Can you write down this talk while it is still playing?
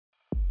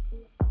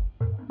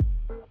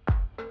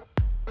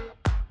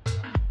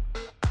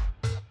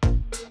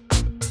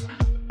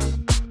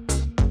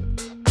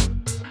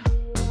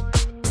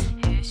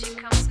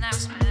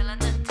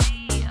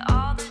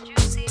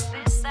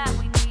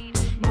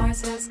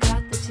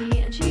got the tea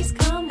and she's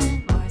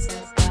coming. Mars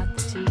has got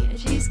the tea and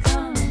she's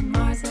coming.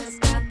 Mars has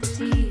got the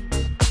tea.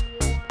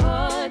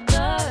 Put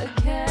the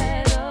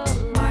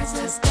kettle. Mars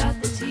has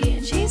got the tea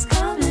and she's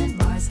coming.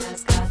 Mars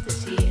has got the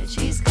tea and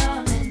she's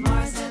coming.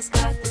 Mars has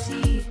got the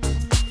tea.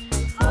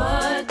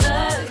 Put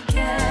the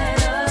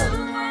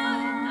kettle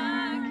on.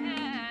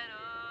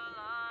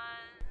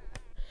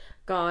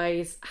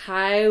 Guys,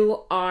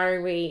 how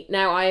are we?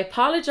 Now, I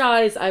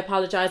apologise.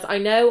 I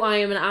know I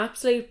am an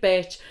absolute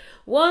bitch.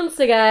 Once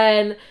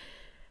again,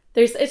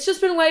 it's just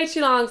been way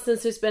too long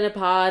since there's been a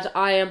pod.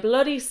 I am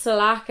bloody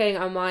slacking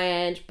on my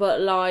end,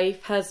 but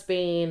life has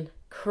been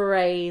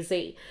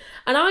crazy.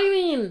 And I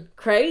mean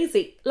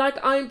crazy.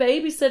 Like, I'm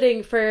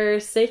babysitting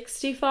for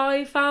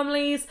 65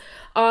 families.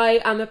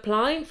 I am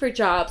applying for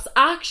jobs.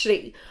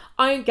 Actually,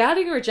 I'm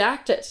getting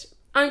rejected.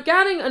 I'm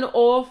getting an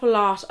awful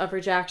lot of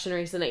rejection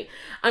recently.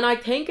 And I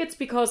think it's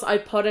because I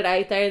put it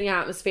out there in the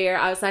atmosphere.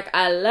 I was like,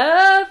 I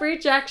love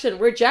rejection.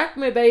 Reject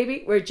me,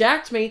 baby.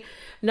 Reject me.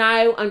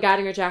 Now I'm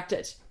getting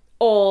rejected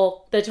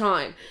all the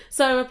time.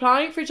 So I'm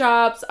applying for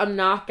jobs. I'm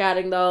not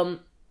getting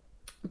them.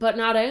 But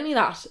not only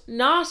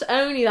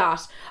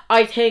that,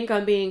 I think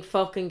I'm being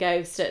fucking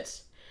ghosted.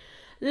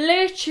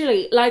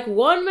 Literally, like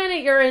 1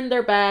 minute you're in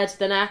their bed,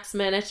 the next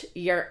minute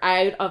you're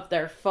out of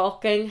their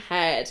fucking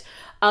head.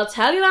 I'll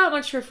tell you that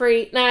much for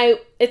free. Now,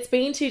 it's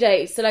been 2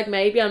 days, so like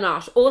maybe I'm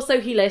not.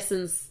 Also, he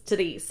listens to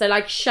these, so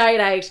like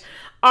shout out,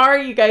 are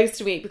you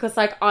ghosting me? Because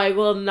like I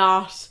will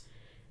not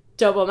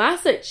double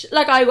message.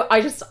 Like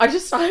I just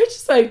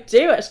won't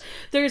do it.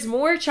 There's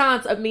more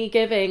chance of me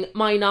giving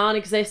my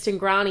non-existent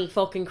granny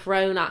fucking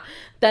corona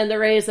than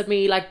there is of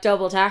me like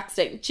double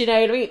texting. Do you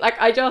know what I mean? Like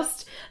I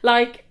just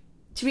like,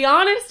 to be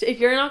honest, if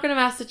you're not going to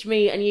message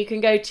me and you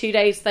can go 2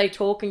 days without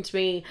talking to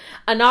me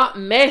and not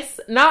miss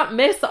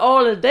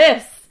all of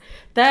this,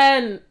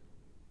 then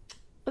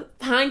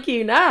thank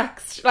you,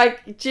 next.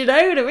 Like, do you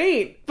know what I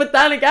mean? But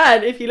then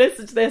again, if you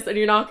listen to this and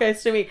you're not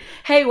ghosting me,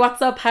 hey,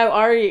 what's up? How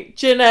are you?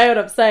 Do you know what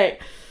I'm saying?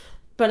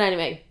 But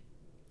anyway,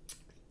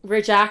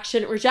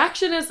 rejection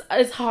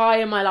is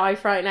high in my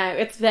life right now.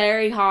 It's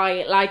very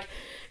high. Like,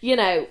 you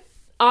know,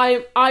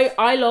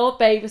 I love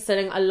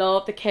babysitting. I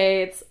love the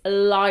kids,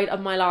 light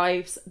of my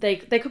lives. They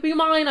could be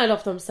mine. I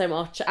love them so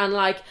much. And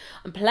like,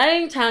 I'm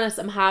playing tennis,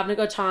 I'm having a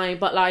good time,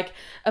 but like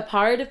a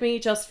part of me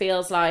just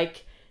feels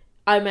like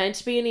I'm meant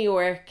to be in New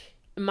York,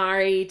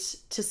 married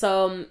to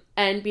some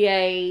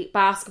NBA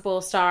basketball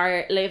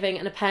star, living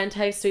in a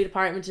penthouse suite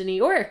apartment in New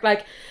York.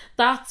 Like,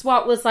 that's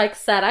what was like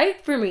set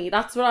out for me.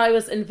 That's what I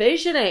was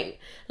envisioning.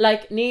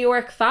 Like New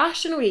York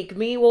Fashion Week,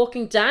 me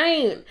walking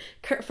down,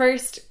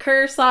 first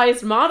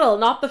curve-sized model,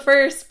 not the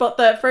first, but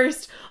the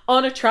first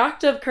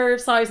unattractive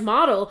curve-sized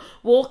model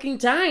walking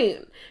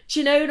down. Do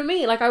you know what I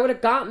mean? Like, I would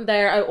have gotten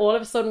there, I all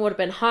of a sudden would have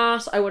been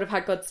hot, I would have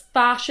had good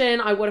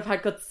fashion, I would have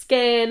had good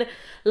skin.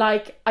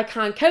 Like, I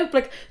can't cope.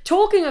 Like,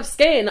 talking of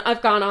skin,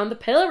 I've gone on the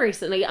pill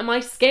recently and my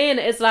skin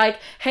is like,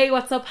 hey,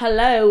 what's up,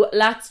 hello,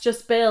 let's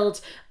just build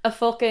a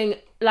fucking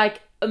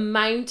like a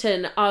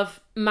mountain of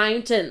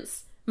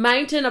mountains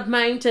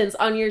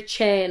on your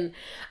chin.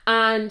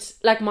 And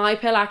like, my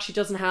pill actually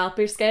doesn't help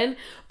your skin,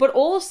 but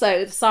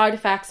also the side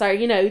effects are,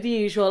 you know, the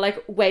usual,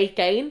 like weight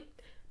gain.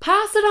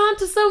 Pass it on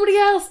to somebody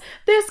else.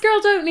 This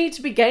girl don't need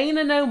to be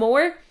gaining no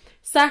more.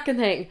 Second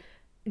thing,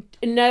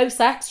 no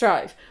sex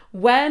drive.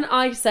 When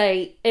I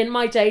say in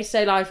my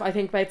day-to-day life I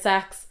think about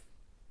sex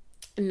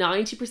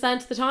 90%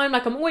 of the time,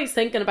 like I'm always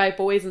thinking about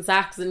boys and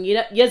sex, and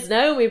you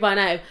know me by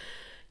now.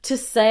 To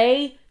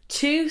say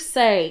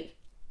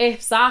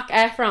if Zac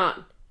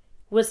Efron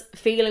was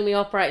feeling me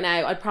up right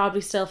now, I'd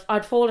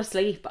fall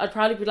asleep. I'd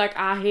probably be like,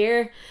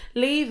 here,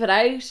 leave it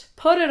out,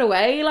 put it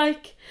away.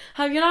 Like,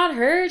 have you not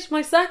heard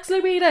my sex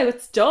libido?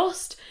 It's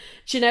dust.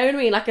 Do you know what I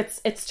mean? Like,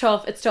 it's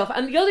tough.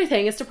 And the other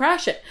thing is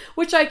depression,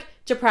 which, like,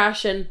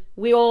 depression,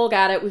 we all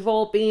get it. We've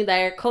all been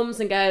there. It comes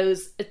and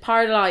goes. It's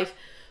part of life.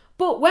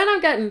 But when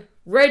I'm getting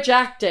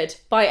rejected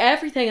by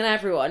everything and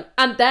everyone,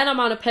 and then I'm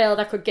on a pill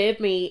that could give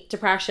me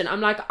depression, I'm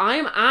like,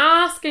 I'm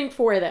asking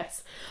for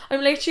this.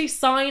 I'm literally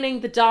signing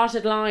the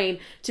dotted line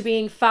to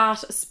being fat,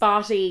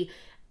 spotty,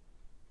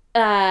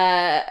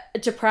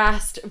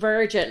 depressed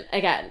virgin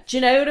again. Do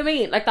you know what I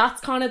mean? Like, that's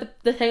kind of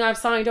the thing I've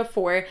signed up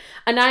for,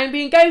 and now I'm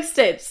being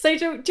ghosted. So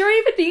do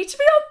I even need to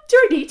be on? Do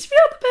I need to be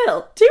on the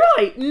pill? Do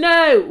I?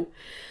 No.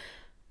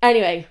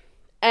 Anyway.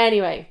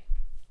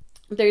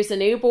 There's a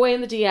new boy in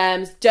the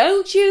DMs.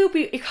 Don't you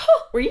be...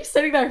 Were you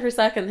sitting there for a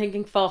second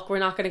thinking, fuck, we're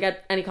not going to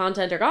get any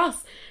content or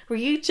goss? Were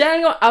you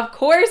genuine? Of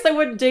course I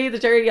wouldn't do the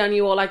dirty on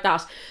you all like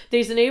that.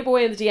 There's a new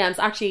boy in the DMs.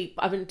 Actually,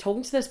 I've been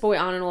talking to this boy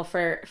on and off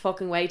for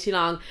fucking way too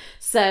long.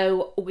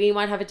 So we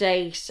might have a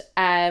date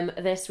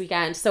this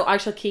weekend. So I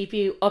shall keep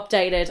you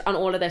updated on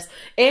all of this.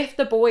 If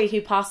the boy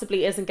who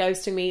possibly isn't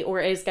ghosting me or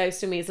is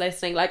ghosting me is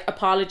listening, like,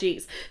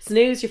 apologies.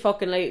 Snooze, you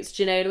fucking lose.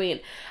 Do you know what I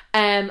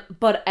mean?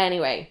 But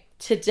anyway...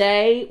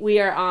 Today we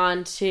are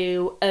on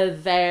to a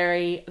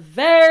very,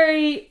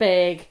 very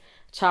big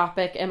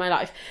topic in my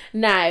life.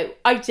 Now,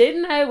 I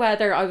didn't know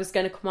whether I was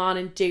going to come on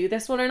and do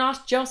this one or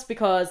not, just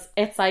because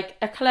it's like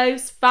a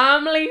close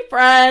family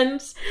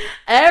friend.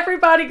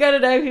 Everybody gonna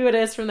know who it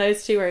is from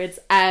those two words.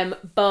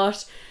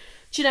 But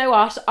do you know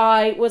what?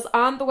 I was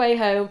on the way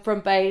home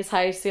from Bay's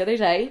house the other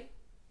day,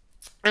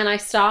 and I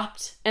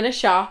stopped in a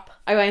shop.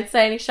 I won't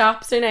say any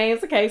shops or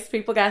names in case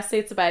people guess who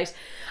it's about.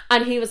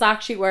 And he was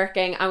actually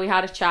working, and we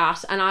had a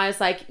chat, and I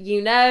was like,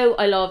 you know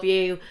I love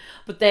you,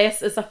 but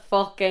this is a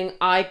fucking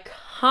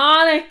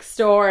iconic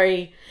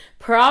story.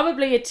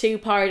 Probably a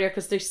two-parter,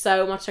 because there's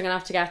so much I'm going to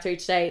have to get through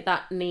today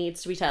that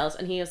needs to be told.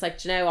 And he was like,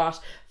 do you know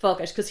what?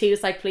 Fuck it. Because he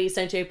was like, please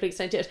don't do it, please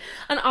don't do it.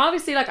 And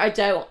obviously, like,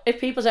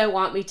 if people don't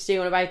want me to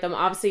do it about them,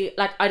 obviously,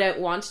 like, I don't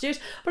want to do it.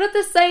 But at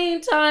the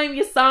same time,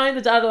 you signed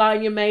the dotted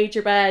line, you made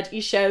your bed,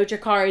 you showed your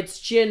cards.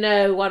 Do you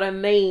know what I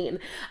mean?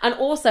 And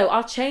also,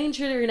 I'll change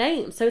your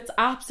name, so it's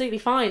absolutely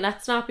fine.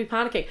 Let's not be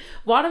panicking.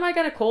 What am I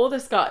going to call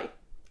this guy?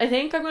 I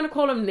think I'm going to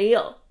call him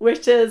Neil,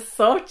 which is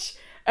such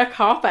a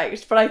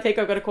cop-out, but I think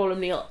I'm going to call him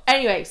Neil.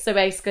 Anyway, so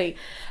basically,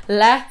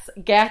 let's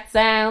get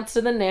down to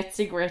the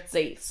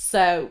nitty-gritty.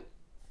 So,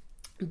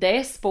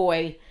 this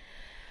boy,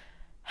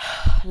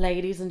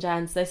 ladies and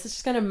gents, this is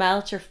just going to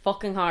melt your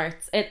fucking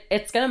hearts.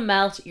 It's going to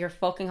melt your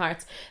fucking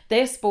hearts.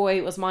 This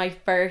boy was my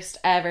first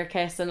ever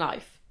kiss in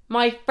life.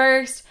 My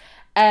first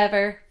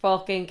ever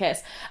fucking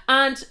kiss.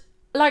 And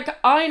like,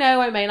 I know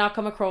I may not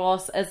come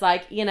across as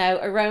like, you know,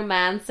 a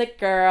romantic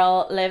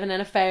girl living in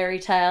a fairy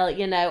tale,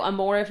 you know, I'm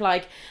more of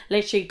like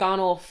literally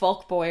gone off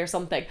fuckboy or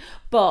something,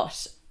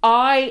 but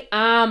I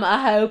am a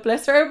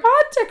hopeless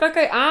romantic. Like,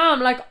 I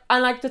am, like,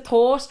 and like the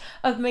thought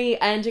of me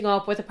ending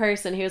up with a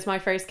person who was my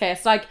first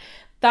kiss, like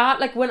that,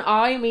 like when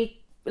I meet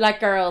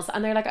like girls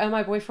and they're like, oh,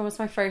 my boyfriend was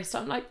my first,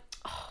 I'm like,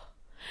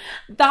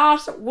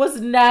 that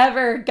was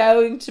never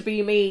going to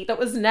be me. That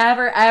was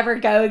never ever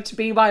going to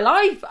be my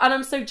life. And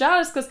I'm so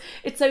jealous because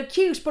it's so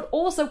cute. But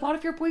also, what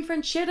if your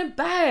boyfriend shit in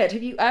bed?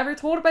 Have you ever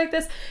thought about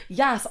this?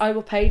 Yes, I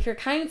will pay for your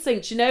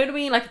counselling. Do you know what I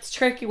mean? Like, it's a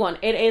tricky one.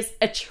 It is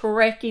a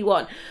tricky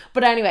one.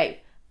 But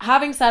anyway,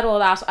 having said all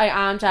that, I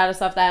am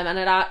jealous of them. And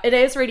it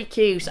is really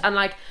cute. And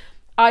like,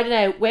 I don't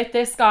know, with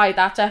this guy,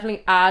 that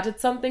definitely added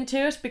something to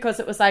it, because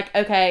it was like,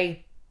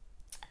 okay,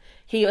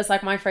 he was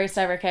like my first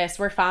ever kiss.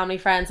 We're family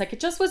friends. Like, it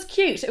just was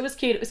cute. It was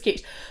cute. It was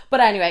cute. But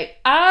anyway,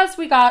 let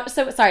me tell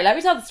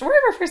the story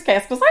of our first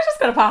kiss. Was I just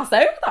going to pass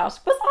over that?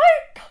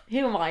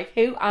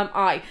 Who am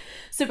I?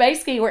 So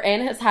basically, we're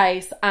in his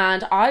house,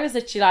 and I was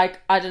literally like,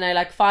 I don't know,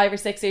 like 5 or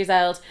 6 years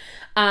old.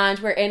 And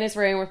we're in his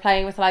room. We're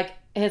playing with like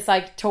his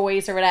like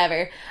toys or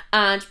whatever,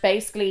 and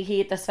basically he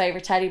had this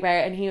favourite teddy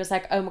bear, and he was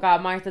like, oh my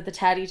god, Martha, the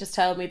teddy just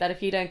told me that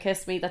if you don't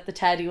kiss me that the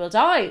teddy will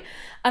die.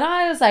 And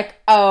I was like,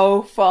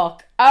 oh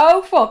fuck,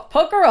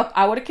 pucker up.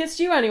 I would have kissed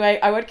you anyway,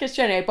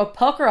 but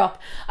pucker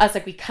up. I was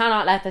like, we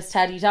cannot let this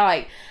teddy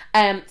die.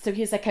 So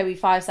he's like, okay, we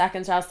 5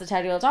 seconds or else the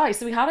teddy will die.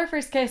 So we had our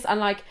first kiss, and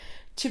like,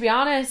 to be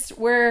honest,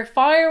 were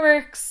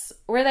fireworks,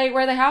 were they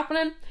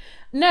happening?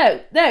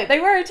 No, they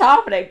weren't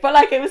happening, but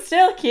like, it was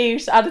still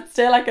cute, and it's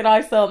still like a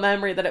nice little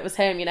memory that it was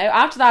him, you know.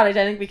 After that, I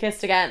don't think we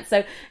kissed again,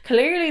 so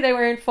clearly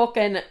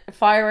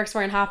fireworks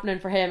weren't happening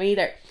for him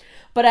either.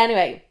 But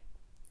anyway,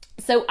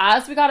 so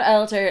as we got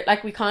older,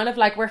 like, we kind of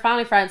like, we're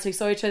family friends, so we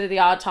saw each other the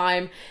odd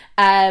time.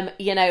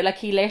 You know, like,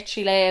 he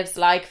literally lives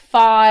like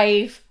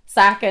 5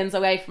 seconds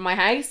away from my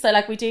house, so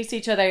like, we do see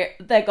each other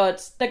a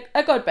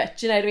good bit,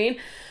 do you know what I mean?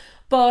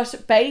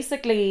 But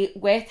basically,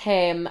 with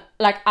him,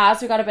 like,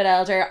 as we got a bit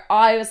older,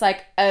 I was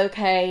like,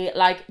 okay,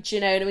 like, do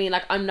you know what I mean?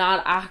 Like, I'm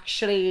not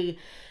actually,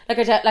 like,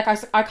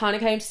 I kind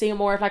of came to see him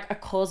more of like a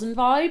cousin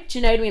vibe. Do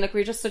you know what I mean? Like,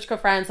 we were just such good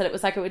friends that it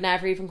was like, it would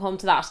never even come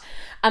to that.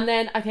 And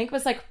then I think it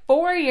was like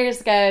 4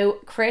 years ago,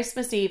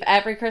 Christmas Eve,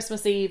 every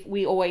Christmas Eve,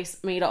 we always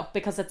meet up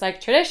because it's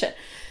like tradition.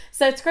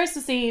 So it's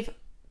Christmas Eve.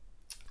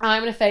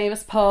 I'm in a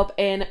famous pub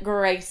in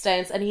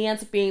Greystones, and he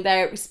ends up being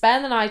there. We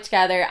spend the night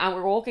together, and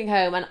we're walking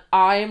home, and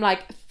I'm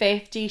like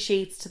 50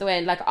 sheets to the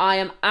wind. Like, I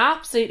am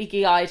absolutely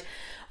gee-eyed.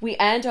 We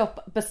end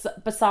up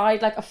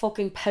beside like a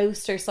fucking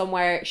poster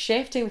somewhere,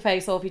 shifting the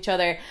face off each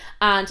other,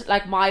 and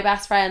like, my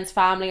best friend's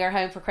family are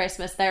home for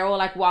Christmas. They're all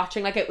like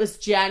watching, like, it was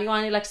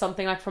genuinely like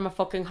something like from a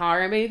fucking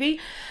horror movie.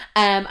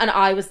 And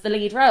I was the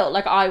lead role,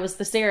 like, I was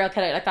the serial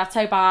killer. Like, that's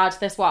how bad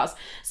this was.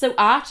 So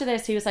after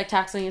this, he was like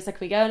texting me, he was like,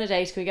 can we go on a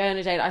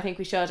date? I think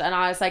we should. And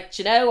I was like,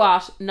 do you know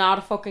what? Not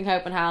a fucking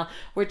hope in hell.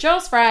 We're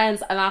just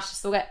friends, and that's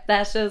just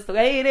the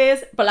way it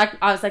is. But like,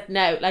 I was like,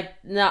 no,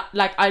 like, not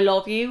like, I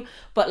love you,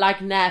 but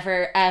like,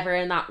 never ever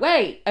in that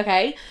way.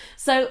 Okay,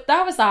 so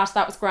that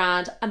was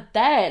grand. And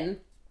then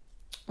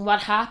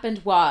what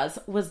happened was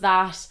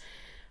that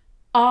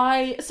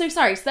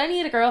so then he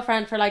had a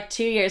girlfriend for like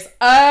 2 years.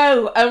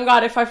 Oh my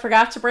god, if I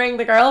forgot to bring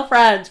the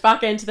girlfriend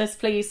back into this,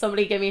 please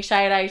somebody give me a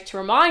shout out to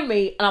remind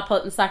me, and I'll put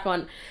it in the second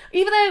one,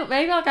 even though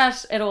maybe I'll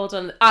get it all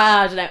done,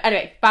 I don't know.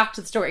 Anyway, back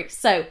to the story.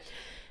 So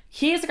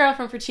he has a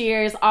girlfriend for 2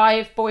 years,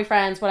 I've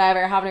boyfriends,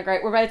 whatever,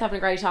 we're both having a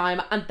great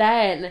time. And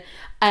then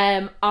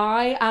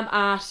I am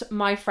at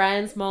my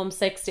friend's mum's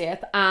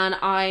 60th, and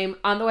I'm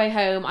on the way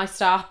home. I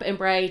stop in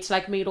Bray to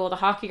like meet all the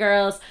hockey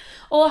girls,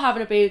 all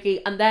having a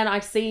boogie, and then I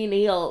see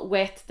Neil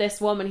with this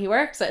woman he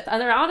works with,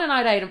 and they're on a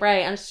night out in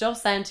Bray, and it's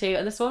just them two,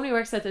 and this woman he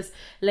works with is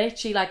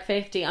literally like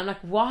 50. I'm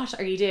like, what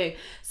are you doing?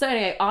 So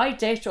anyway, I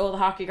ditch all the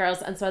hockey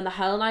girls and spend the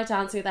whole night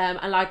dancing with them,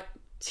 and like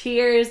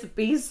tears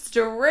be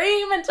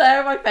streaming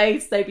down my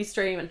face. They'd be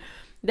streaming.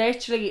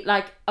 Literally,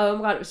 like, oh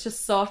my god, it was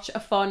just such a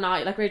fun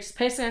night. Like, we were just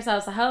pissing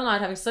ourselves the whole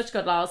night, having such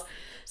good laughs.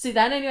 So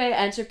then anyway,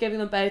 I ended up giving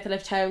them both a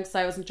lift home because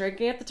I wasn't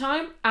drinking at the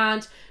time,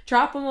 and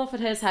drop them off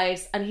at his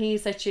house, and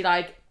he's literally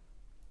like,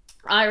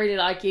 I really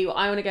like you,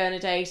 I want to go on a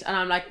date. And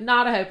I'm like,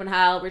 not a hope in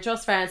hell, we're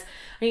just friends.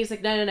 And he's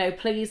like, no,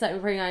 please let me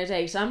bring you on a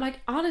date. And I'm like,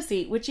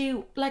 honestly, would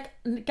you like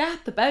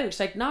get the boat?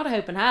 Like, not a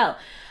hope in hell.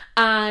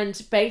 And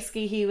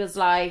basically he was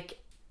like,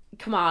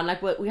 come on,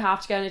 like, we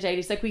have to go on a date.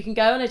 He's like, we can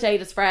go on a date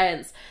as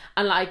friends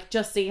and like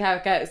just see how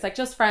it goes, like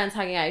just friends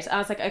hanging out. And I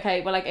was like,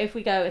 okay, well, like if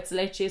we go, it's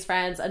literally as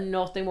friends and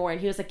nothing more.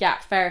 And he was like, yeah,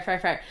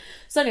 fair.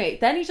 So anyway,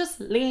 then he just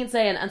leans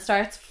in and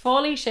starts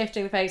fully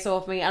shifting the face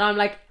off me, and I'm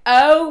like,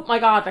 oh my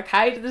god, like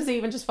how did this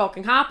even just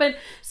fucking happen?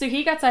 So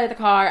he gets out of the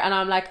car and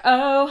I'm like,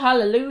 oh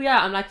hallelujah,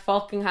 I'm like,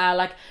 fucking hell,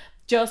 like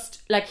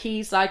just like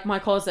he's like my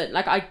cousin,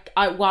 like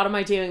I what am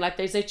I doing? Like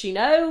there's literally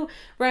no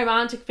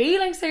romantic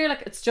feelings here,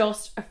 like it's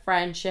just a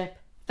friendship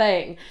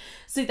thing.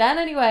 So then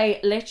anyway,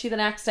 literally the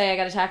next day I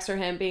get a text from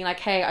him being like,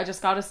 hey, I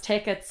just got us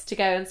tickets to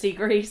go and see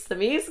Grease the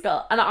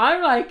musical. And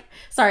I'm like,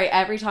 sorry,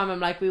 every time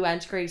I'm like, we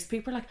went to Grease,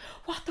 people are like,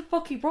 what the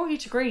fuck, he brought you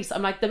to Grease?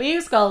 I'm like, the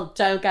musical,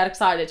 don't get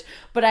excited.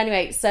 But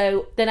anyway,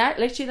 so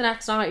literally the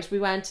next night we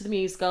went to the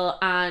musical,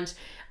 and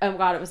oh my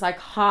god, it was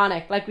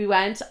iconic. Like we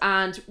went,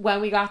 and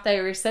when we got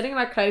there, we were sitting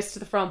like close to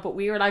the front, but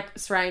we were like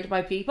surrounded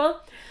by people.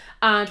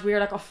 And we were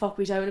like, oh fuck,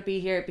 we don't want to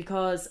be here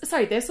because,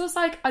 sorry, this was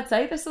like, I'd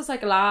say this was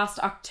like last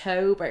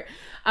October.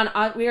 And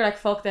we were like,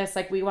 fuck this,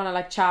 like we want to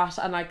like chat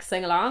and like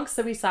sing along.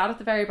 So we sat at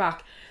the very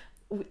back.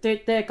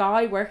 The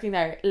guy working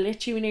there,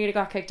 literally we nearly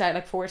got kicked out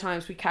like 4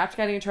 times. We kept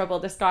getting in trouble.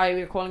 This guy,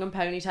 we were calling him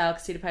Ponytail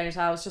because he had a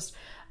ponytail. Was just,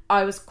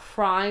 I was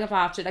crying of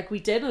laughter. Like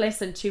we didn't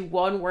listen to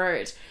one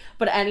word,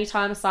 but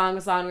anytime a song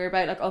was on, we were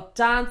about like up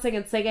dancing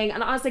and singing.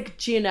 And I was like,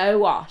 do you know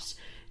what?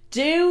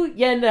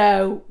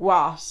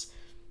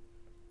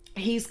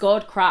 He's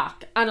good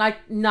crack. And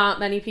like not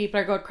many people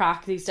are good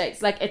crack these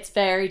days. Like it's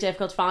very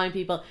difficult to find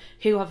people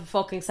who have a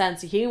fucking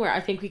sense of humour.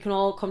 I think we can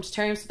all come to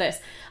terms with this.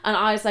 And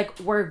I was like,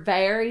 we're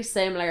very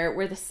similar,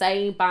 we're the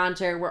same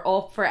banter, we're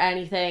up for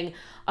anything.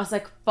 I was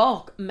like,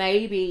 fuck,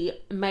 maybe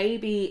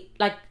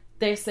like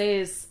this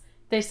is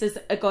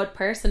a good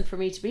person for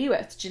me to be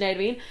with. Do you know what I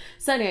mean?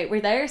 So anyway,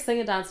 we're there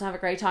singing, dancing, have a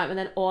great time, and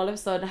then all of a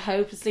sudden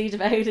Hopelessly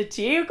Devoted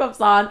to You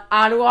comes on,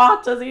 and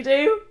what does he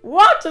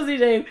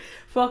do?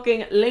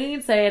 Fucking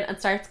leans in and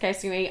starts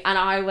kissing me, and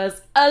I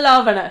was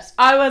loving it.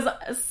 I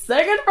was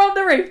singing from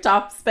the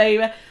rooftops,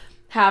 baby,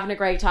 having a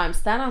great time.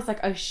 So then I was like,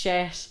 oh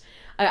shit,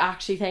 I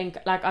actually think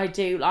like I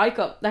do like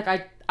him. Like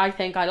I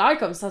think I like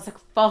him. So I was like,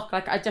 fuck,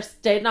 like I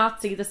just did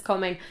not see this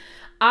coming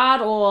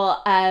at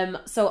all.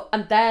 So,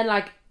 and then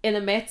like in the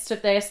midst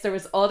of this, there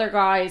was other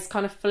guys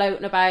kind of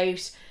floating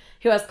about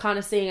who I was kind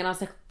of seeing, and I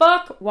was like,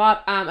 fuck,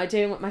 what am I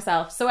doing with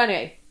myself? So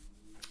anyway,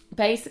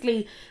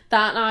 basically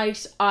that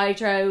night I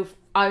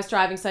was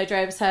driving, so I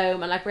drove us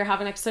home, and like we were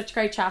having like such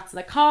great chats in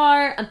the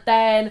car, and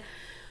then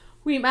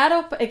we met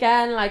up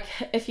again like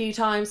a few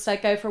times to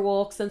like go for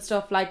walks and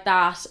stuff like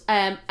that,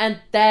 and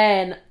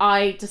then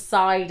I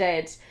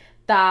decided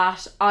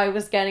that I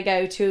was gonna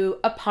go to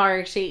a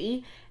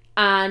party.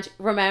 And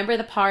remember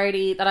the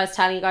party that I was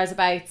telling you guys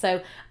about?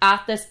 So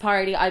at this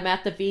party I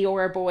met the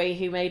VR boy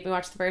who made me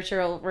watch the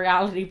virtual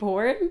reality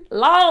porn.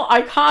 Lol,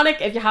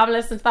 iconic. If you haven't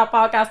listened to that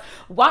podcast,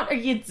 what are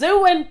you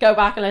doing? Go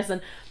back and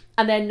listen.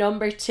 And then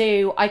number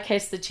 2, I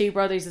kissed the 2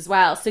 brothers as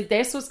well. So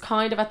this was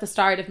kind of at the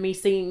start of me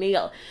seeing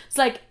Neil. It's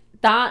like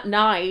that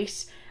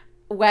night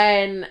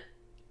when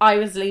I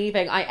was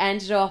leaving,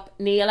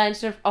 Neil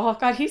ended up, oh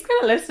god, he's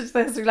gonna listen to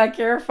this, like,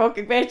 you're a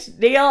fucking bitch.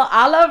 Neil,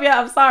 I love you,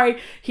 I'm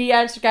sorry. He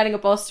ended up getting a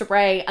bus to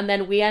Bray, and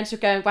then we ended up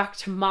going back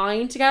to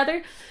mine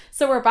together.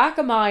 So we're back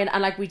at mine,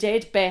 and like we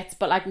did bits,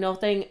 but like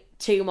nothing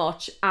too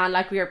much, and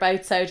like we were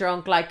both so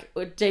drunk, like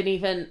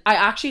the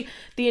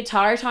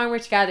entire time we're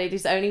together,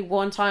 there's only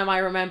one time I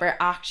remember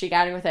actually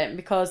getting with him,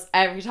 because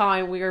every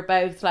time we were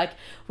both like,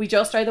 we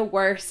just are the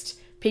worst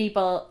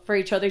people for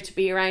each other to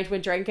be around when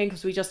drinking,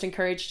 because we just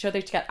encourage each other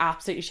to get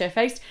absolutely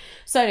shit-faced.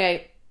 So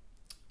anyway,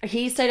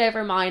 he stayed over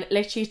in mine,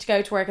 literally to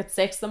go to work at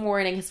 6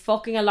 a.m. His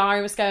fucking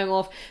alarm was going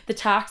off, the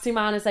taxi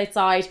man is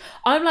outside.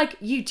 I'm like,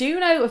 you do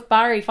know if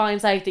Barry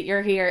finds out that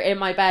you're here in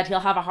my bed, he'll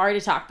have a heart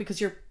attack,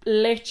 because you're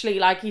literally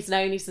like, he's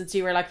known you since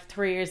you were like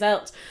 3 years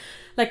old.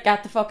 Like,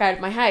 get the fuck out of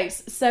my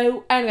house.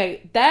 So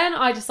anyway, then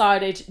I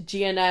decided, do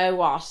you know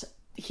what,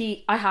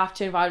 I have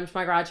to invite him to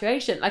my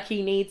graduation. Like,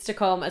 he needs to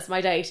come as my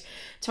date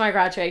to my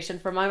graduation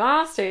for my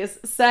masters.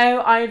 So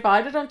I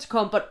invited him to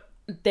come, but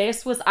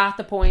this was at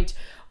the point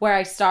where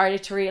I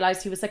started to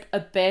realise he was like a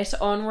bit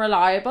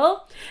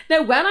unreliable.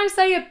 Now, when I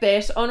say a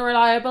bit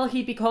unreliable,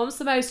 he becomes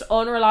the most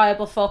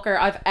unreliable fucker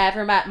I've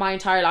ever met my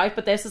entire life,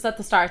 but this was at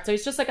the start, so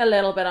he's just like a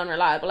little bit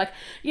unreliable. Like,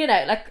 you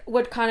know, like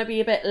would kind of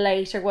be a bit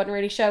late or wouldn't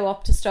really show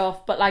up to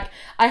stuff, but like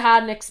I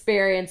hadn't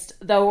experienced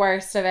the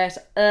worst of it,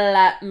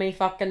 let me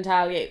fucking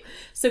tell you.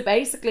 So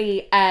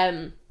basically,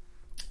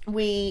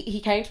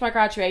 he came to my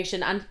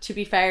graduation, and to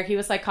be fair, he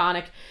was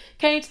iconic.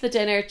 Came to the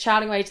dinner,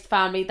 chatting away to the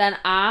family. Then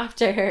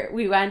after,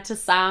 we went to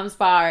Sam's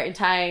bar in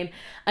town,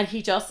 and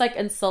he just like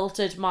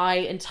insulted my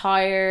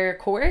entire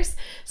course.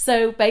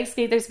 So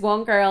basically, there's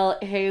one girl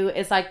who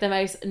is like the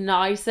most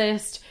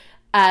nicest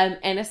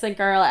innocent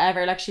girl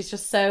ever. Like, she's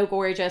just so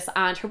gorgeous,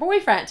 and her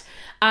boyfriend,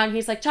 and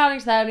he's like chatting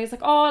to them, and he's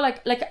like, oh,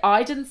 like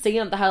I didn't see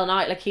him the whole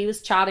night. Like, he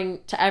was chatting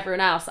to everyone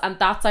else, and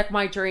that's like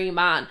my dream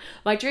man.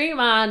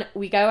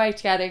 We go out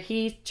together,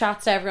 he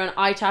chats to everyone,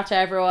 I chat to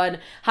everyone,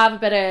 have a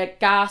bit of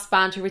gas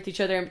banter with each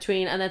other in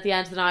between, and at the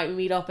end of the night we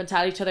meet up and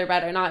tell each other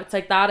about our nights.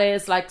 Like, that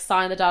is like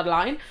sign the dotted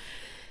line.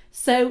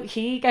 So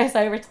he goes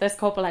over to this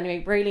couple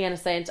anyway, really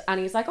innocent, and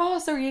he's like, oh,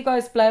 so are you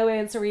guys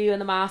blowing? So were you in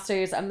the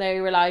Masters? And they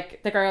were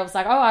like, the girl was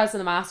like, oh, I was in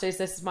the Masters,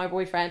 this is my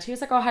boyfriend. He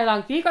was like, oh, how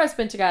long have you guys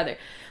been together?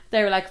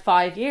 They were like,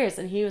 5 years.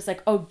 And he was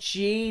like, oh,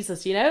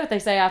 Jesus, you know what they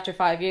say after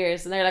 5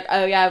 years? And they're like,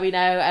 oh yeah, we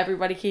know,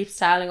 everybody keeps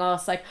telling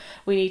us like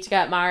we need to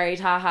get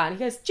married, haha. And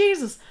he goes,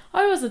 Jesus,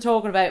 I wasn't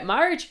talking about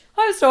marriage,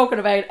 I was talking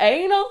about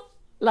anal.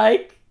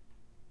 Like,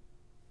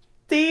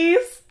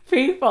 these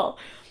people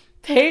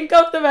think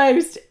of the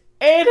most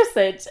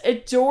innocent,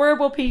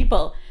 adorable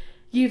people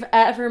you've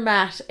ever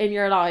met in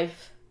your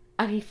life,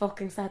 and he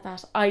fucking said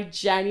that. I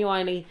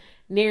genuinely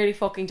nearly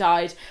fucking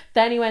died.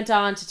 Then he went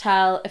on to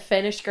tell a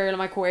Finnish girl in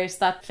my course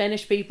that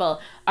Finnish people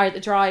are the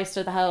driest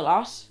of the whole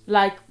lot.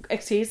 Like,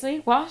 excuse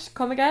me, what?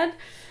 Come again?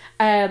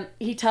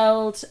 He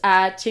told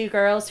two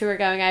girls who were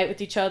going out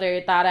with each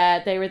other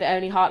that they were the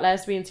only hot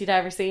lesbians he'd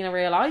ever seen in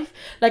real life.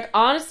 Like,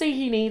 honestly,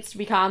 he needs to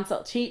be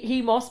cancelled.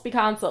 He must be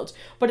cancelled.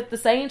 But at the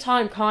same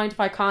time, kind of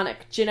iconic.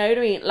 Do you know what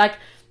I mean? Like,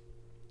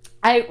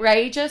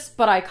 outrageous,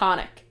 but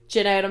iconic. Do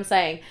you know what I'm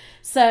saying?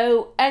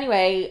 So,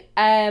 anyway,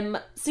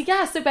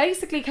 so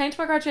basically, came to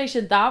my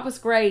graduation. That was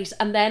great.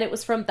 And then it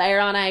was from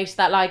there on out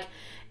that, like,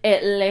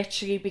 it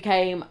literally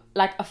became,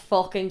 like, a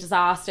fucking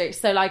disaster.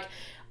 So, like,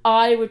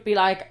 I would be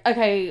like,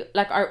 okay,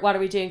 like, what are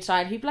we doing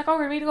tonight? He'd be like, oh,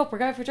 we're meeting up, we're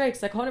going for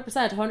drinks. Like,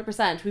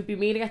 100%. We'd be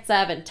meeting at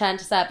 10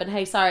 to 7.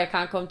 Hey, sorry, I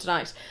can't come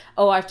tonight.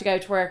 Oh, I have to go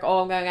to work.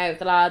 Oh, I'm going out with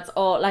the lads.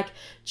 Oh, like,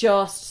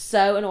 just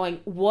so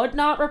annoying. Would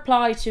not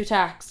reply to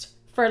text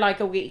for like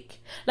a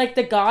week. Like,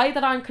 the guy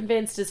that I'm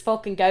convinced is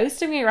fucking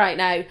ghosting me right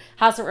now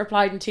hasn't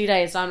replied in 2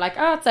 days. And I'm like,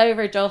 oh, it's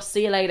over, just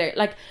see you later.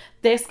 Like,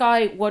 this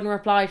guy wouldn't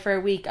reply for a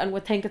week and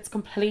would think it's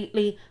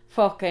completely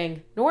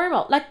fucking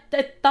normal. Like,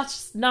 that's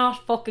just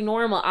not fucking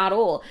normal at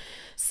all.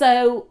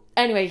 So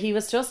anyway, he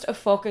was just a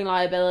fucking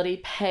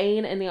liability,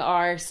 pain in the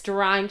arse,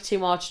 drank too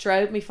much,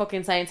 drove me fucking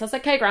insane. So I was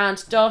like, okay,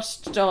 Grant,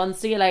 just done,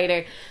 see you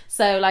later.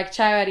 So like,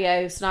 ciao,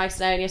 adios, nice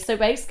knowing you. So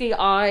basically,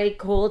 I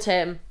called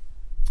him,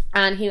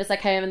 and he was like,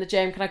 hey, I'm in the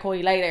gym, can I call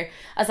you later?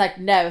 I was like,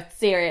 no, it's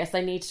serious,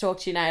 I need to talk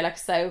to you now. Like,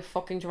 so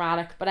fucking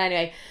dramatic. But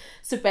anyway,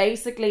 so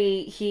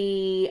basically,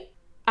 he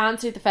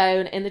answered the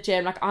phone in the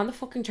gym, like, on the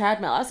fucking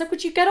treadmill. I was like,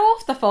 would you get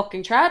off the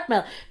fucking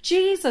treadmill?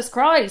 Jesus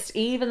Christ.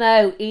 Even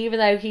though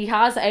he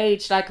has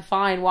aged like a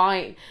fine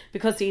wine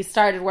because he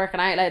started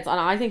working out loads, and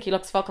I think he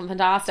looks fucking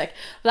fantastic.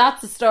 But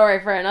that's a story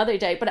for another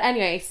day. But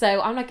anyway,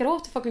 so I'm like, get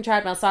off the fucking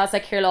treadmill. So I was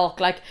like, here, look,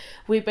 like,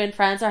 we've been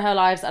friends our whole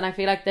lives, and I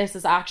feel like this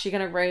is actually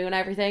going to ruin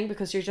everything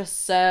because you're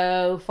just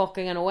so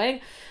fucking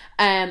annoying.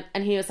 And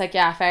he was like,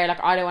 yeah, fair,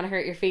 like, I don't want to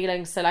hurt your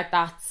feelings, so like,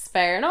 that's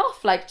fair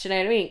enough, like, do you know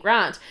what I mean?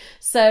 Grant.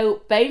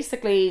 So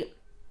basically,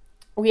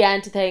 we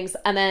ended things,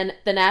 and then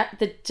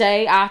the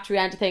day after we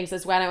ended things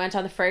is when I went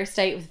on the first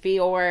date with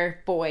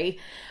VR boy.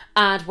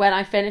 And when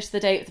I finished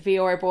the date with the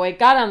VR boy,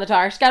 got on the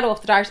dart, got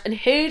off the dart, and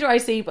who do I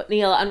see but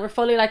Neil? And we're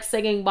fully like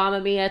singing Mamma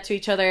Mia to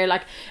each other,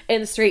 like,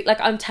 in the street. Like,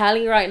 I'm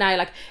telling you right now,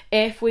 like,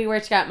 if we were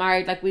to get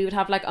married, like, we would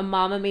have like a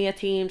Mamma Mia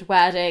themed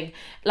wedding.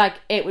 Like,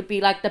 it would be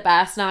like the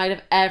best night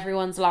of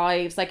everyone's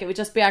lives. Like, it would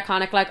just be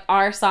iconic. Like,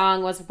 our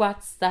song was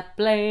What's That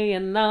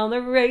Playing on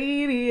the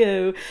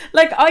Radio?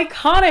 Like,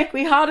 iconic.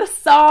 We had a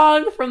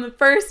song from the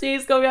first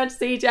musical we went to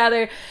see each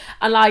other,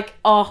 and like,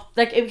 oh,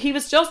 like, he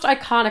was just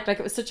iconic. Like,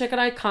 it was such like an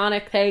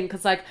iconic thing,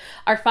 because like,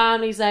 our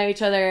families know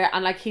each other,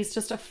 and like, he's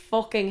just a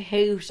fucking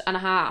hoot and a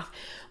half.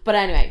 But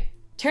anyway,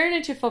 turned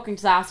into a fucking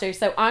disaster.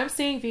 So I'm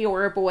seeing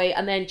VR boy,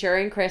 and then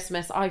during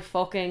Christmas I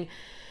fucking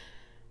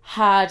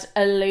had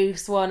a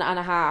loose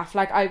 1.5.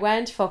 Like, I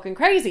went fucking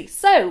crazy.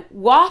 So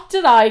what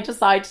did I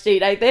decide to do?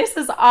 Now, this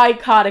is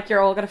iconic,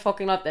 you're all gonna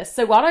fucking love this.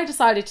 So what I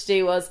decided to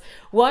do was,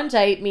 one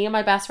day, me and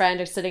my best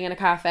friend are sitting in a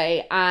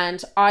cafe,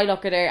 and I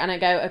look at her and I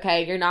go,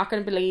 okay, you're not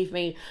gonna believe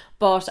me,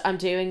 but I'm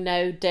doing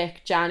no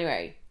dick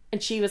January.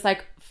 And she was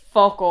like,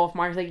 fuck off,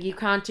 Mark. Like, you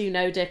can't do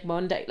no dick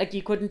Monday. Like,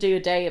 you couldn't do a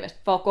day of it.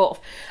 Fuck off.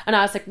 And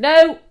I was like,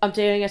 no, I'm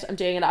doing it.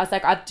 I was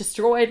like, I've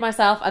destroyed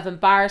myself. I've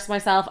embarrassed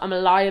myself. I'm a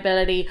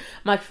liability.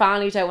 My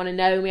family don't want to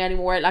know me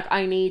anymore. Like,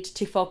 I need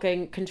to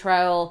fucking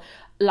control,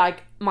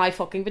 like, my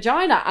fucking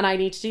vagina. And I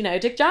need to do no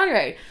dick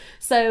January.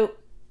 So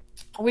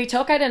we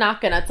took out a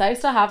napkin. I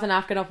still have the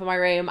napkin up in my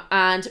room,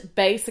 and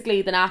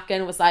basically the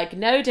napkin was like,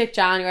 no dick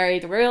January.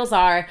 The rules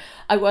are,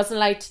 I wasn't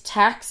allowed to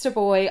text a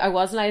boy, I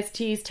wasn't allowed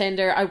to use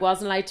Tinder, I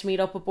wasn't allowed to meet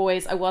up with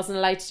boys, I wasn't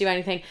allowed to do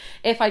anything.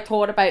 If I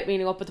thought about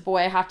meeting up with a boy,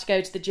 I had to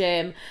go to the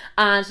gym.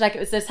 And like, it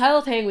was this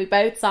whole thing. We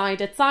both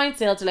signed it, signed,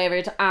 sealed,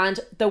 delivered. And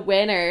the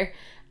winner,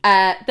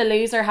 the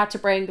loser had to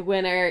bring the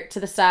winner to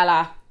the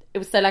Stella. It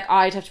was so like,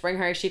 I'd have to bring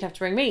her, she'd have to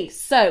bring me.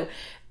 So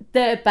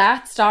the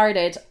bet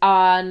started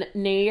on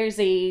New Year's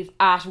Eve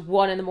at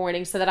 1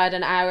 a.m, so that I had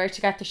an hour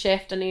to get the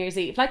shift on New Year's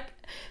Eve. Like,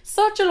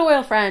 such a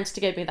loyal friend to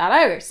give me that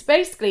hour. So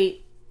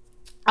basically,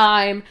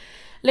 I'm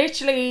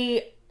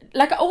literally,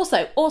 like,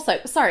 also,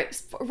 sorry,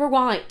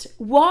 rewind.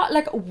 What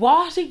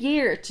a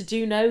year to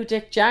do no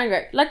dick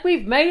January. Like,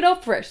 we've made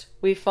up for it.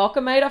 We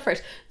fucking made up for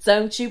it.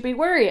 Don't you be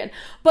worrying.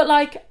 But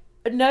like,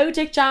 no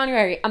dick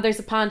January, and there's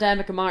a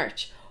pandemic in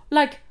March.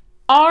 Like,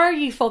 are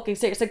you fucking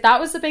serious? Like, that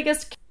was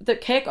the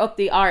kick up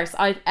the arse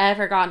I've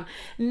ever gotten.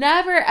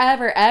 Never,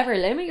 ever, ever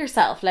limit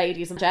yourself,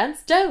 ladies and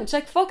gents. Don't.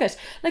 Like, fuck it.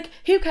 Like,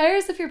 who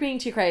cares if you're being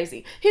too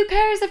crazy? Who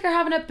cares if you're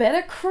having a bit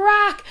of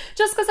crack?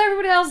 Just because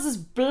everybody else is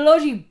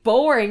bloody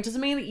boring doesn't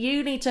mean that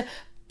you need to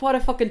put a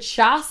fucking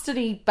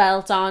chastity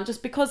belt on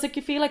just because, like,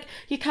 you feel like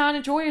you can't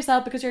enjoy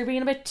yourself because you're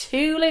being a bit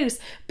too loose.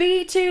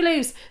 Be too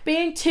loose.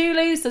 Being too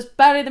loose is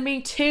better than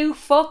being too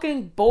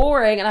fucking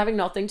boring and having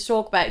nothing to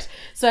talk about.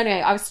 So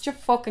anyway, I was such a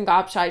fucking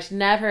gobshite.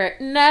 Never,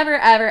 ever,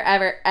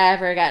 ever,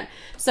 ever again.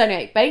 So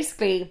anyway,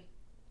 basically,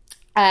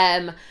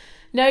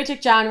 no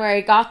dick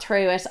January, got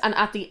through it, and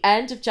at the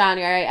end of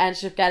January I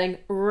ended up getting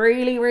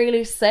really,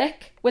 really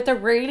sick with a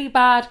really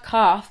bad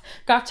cough.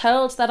 Got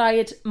told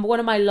that one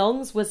of my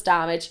lungs was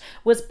damaged,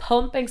 was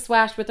pumping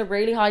sweat with a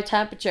really high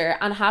temperature,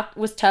 and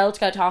was told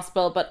to go to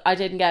hospital, but I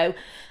didn't go.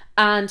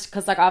 And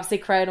because, like, obviously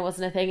corona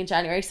wasn't a thing in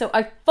January, so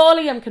I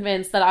fully am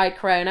convinced that I had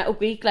corona. A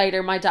week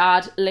later, my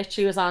dad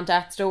literally was on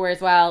death's door as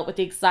well with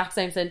the exact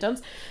same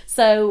symptoms.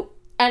 So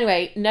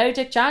anyway, no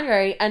dick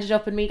January ended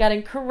up in me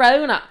getting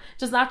corona.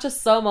 Does that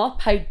just sum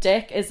up how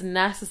dick is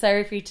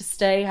necessary for you to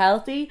stay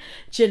healthy?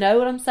 Do you know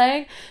what I'm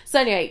saying?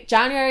 So anyway,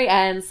 January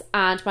ends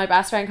and my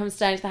best friend comes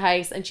down to the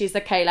house and she's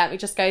like, okay, let me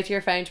just go to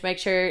your phone to make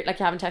sure, like,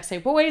 you haven't texted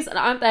any boys. And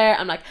I'm there,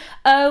 I'm like,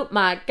 oh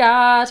my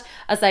god.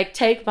 I was like,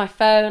 take my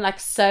phone, like,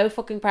 so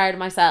fucking proud of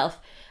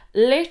myself.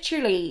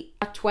 Literally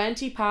at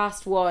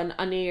 1:20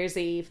 on New Year's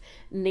Eve,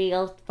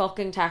 Neil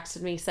fucking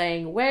texted me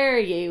saying, where are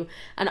you?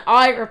 And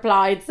I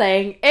replied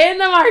saying, in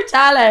the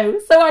Martello.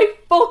 So I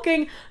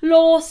fucking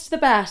lost the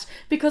bet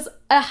because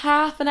a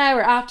half an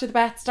hour after the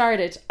bet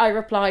started, I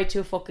replied to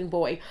a fucking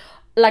boy.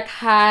 Like,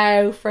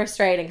 how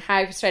frustrating.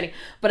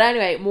 But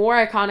anyway, more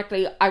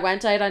iconically, I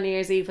went out on New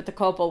Year's Eve with the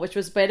couple, which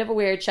was a bit of a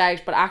weird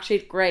shout, but actually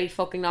a great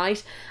fucking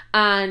night.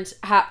 And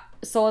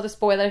saw this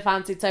boy that I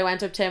fancied, so I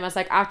went up to him. I was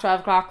like, at 12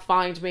 o'clock,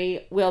 find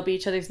me, we'll be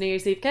each other's New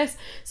Year's Eve kiss.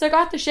 So I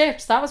got the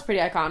shift, so that was pretty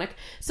iconic.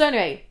 So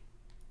anyway,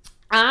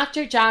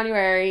 after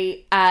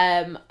January,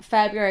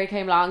 February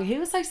came along. Who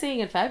was I seeing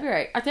in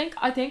February? I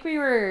think we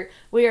were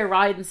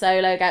riding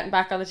solo, getting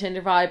back on the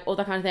Tinder vibe, all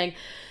that kind of thing.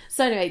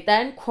 So anyway,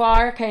 then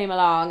Quar came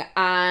along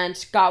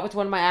and got with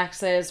one of my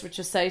exes, which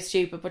was so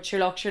stupid, but sure,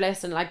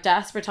 listen, like,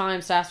 desperate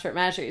times, desperate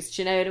measures,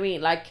 do you know what I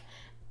mean? Like,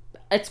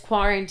 it's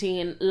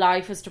quarantine,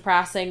 life is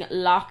depressing,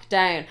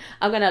 lockdown.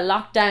 I'm gonna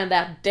lock down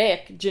that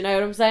dick, do you know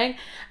what I'm saying?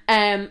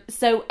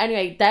 So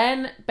anyway,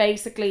 then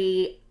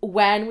basically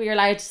when we were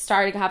allowed to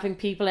start having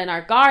people in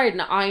our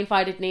garden, I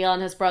invited Neil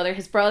and his brother.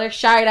 His brother,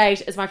 shout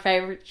out, is my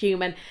favourite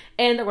human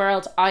in the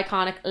world.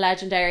 Iconic,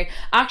 legendary.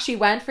 Actually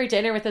went for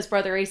dinner with his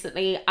brother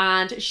recently,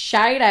 and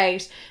shout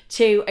out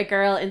to a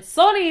girl in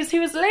Sonny's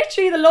who is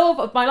literally the love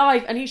of my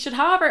life, and he should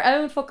have her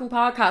own fucking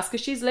podcast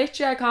because she's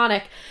literally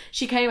iconic.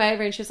 She came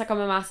over and she was like, I'm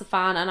a massive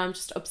fan and I'm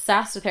just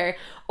obsessed with her.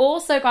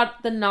 Also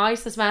got the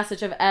nicest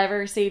message I've ever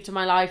received in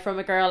my life from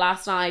a girl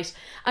last night,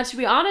 and to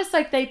be honest,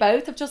 like, they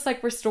both have just,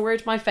 like,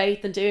 restored my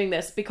faith in doing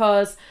this,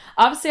 because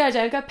obviously I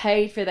don't get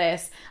paid for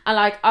this, and,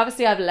 like,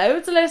 obviously I have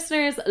loads of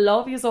listeners,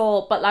 love yous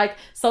all, but, like,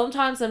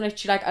 sometimes I'm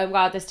literally like, oh my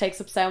god, this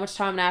takes up so much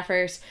time and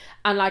effort,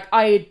 and, like,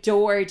 I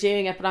adore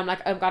doing it, but I'm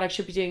like, oh god, I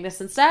should be doing this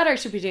instead, or I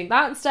should be doing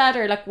that instead,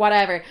 or, like,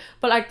 whatever.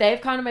 But, like,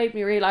 they've kind of made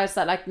me realise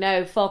that, like,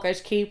 no, fuck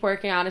it, keep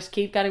working on it,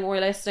 keep getting more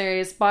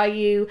listeners by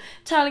you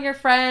telling your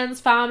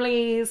friends,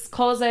 families,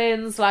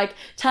 cousins, like,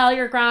 tell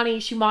your granny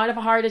she might have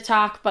a heart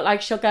attack, but,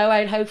 like, she'll go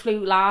out hopefully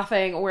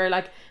laughing, or,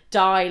 like,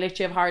 die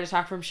literally of a heart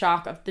attack from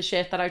shock of the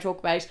shit that I talk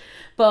about.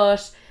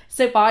 But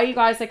so by you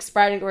guys, like,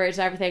 spreading the word and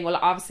everything will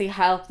obviously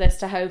help this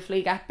to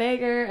hopefully get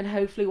bigger and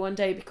hopefully one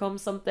day become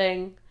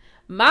something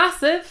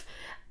massive.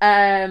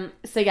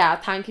 So yeah,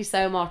 thank you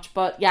so much.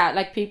 But yeah,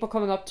 like, people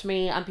coming up to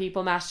me and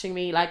people messaging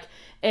me, like,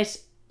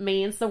 it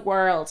means the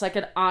world. Like,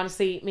 it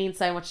honestly means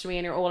so much to me,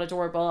 and you're all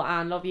adorable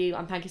and love you,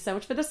 and thank you so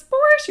much for the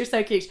support. You're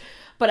so cute.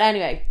 But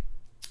anyway,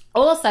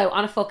 also,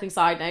 on a fucking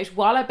side note,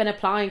 while I've been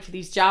applying for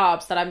these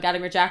jobs that I'm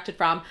getting rejected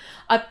from,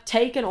 I've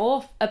taken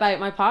off about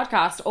my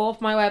podcast,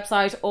 off my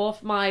website,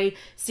 off my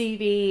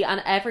CV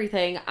and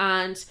everything.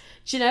 And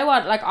do you know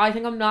what? Like, I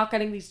think I'm not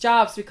getting these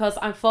jobs because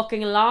I'm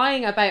fucking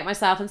lying about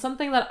myself, and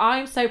something that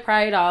I'm so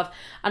proud of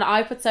and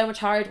I put so much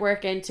hard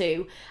work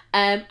into.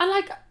 And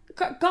like,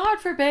 God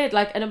forbid,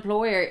 like, an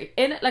employer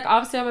in, like,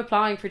 obviously I'm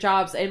applying for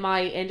jobs in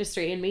my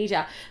industry, in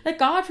media, like,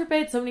 God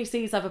forbid somebody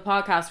sees I have a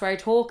podcast where I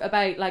talk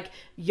about, like,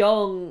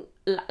 young,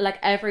 like,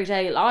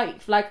 everyday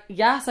life. Like,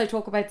 yes, I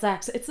talk about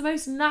sex, it's the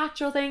most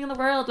natural thing in the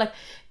world, like,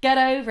 get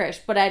over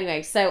it. But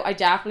anyway, so I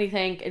definitely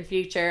think in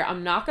future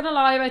I'm not gonna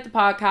lie about the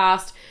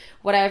podcast.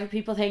 Whatever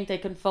people think, they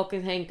can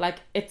fucking think. Like,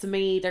 it's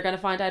me, they're gonna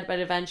find out about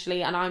it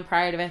eventually, and I'm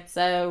proud of it.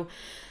 So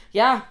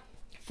yeah,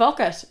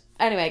 fuck it.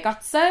 Anyway,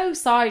 got so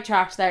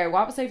sidetracked there.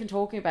 What was I even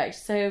talking about?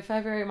 So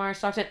February, March,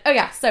 lockdown. Oh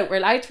yeah, so we're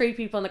allowed 3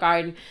 people in the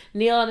garden.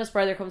 Neil and his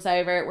brother comes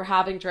over. We're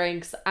having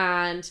drinks,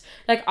 and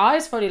like, I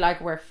was fully like,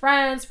 we're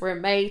friends, we're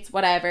mates,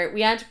 whatever.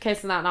 We end up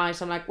kissing that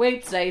night. I'm like,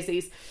 whoops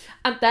daisies.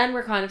 And then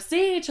we're kind of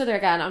seeing each other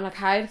again. I'm like,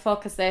 how the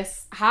fuck has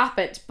this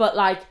happened? But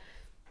like,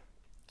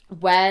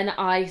 when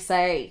I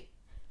say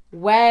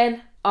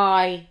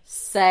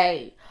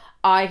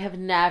I have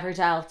never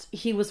dealt,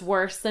 he was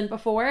worse than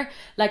before.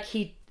 Like,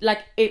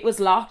 it was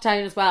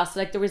lockdown as well, so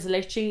like, there was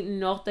literally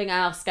nothing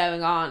else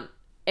going on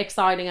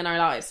exciting in our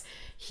lives.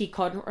 He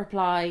couldn't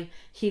reply,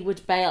 he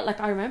would bail. Like,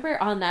 I remember,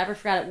 I'll never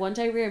forget it, one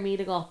day we were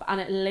meeting up,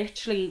 and it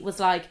literally was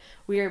like,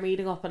 we were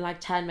meeting up in like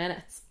 10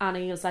 minutes, and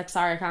he was like,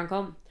 sorry, I can't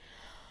come.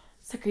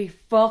 It's like, are you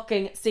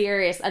fucking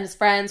serious? And his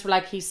friends were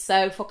like, he's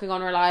so fucking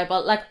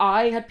unreliable. Like,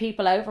 I had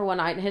people over one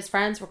night and his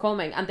friends were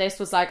coming, and this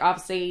was like,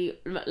 obviously,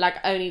 like,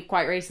 only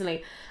quite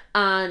recently,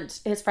 and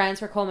his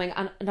friends were coming,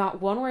 and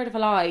not one word of a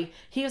lie,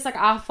 he was like,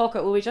 fuck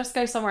it, will we just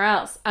go somewhere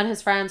else? And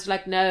his friends were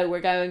like, no, we're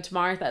going to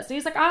Martha's. And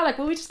he's like, like,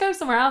 will we just go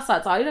somewhere else?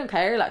 That's, I don't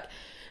care. Like,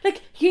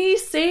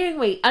 he's seeing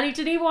me, and he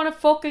didn't even want to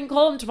fucking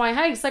come to my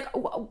house. Like,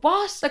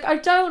 what? Like, I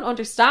don't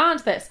understand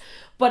this.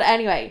 But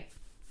anyway,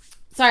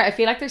 sorry, I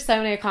feel like there's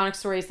so many iconic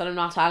stories that I'm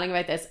not telling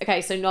about this.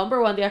 Okay, so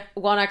number one, the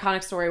one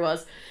iconic story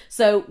was,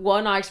 so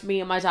one night me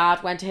and my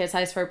dad went to his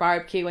house for a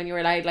barbecue, and you were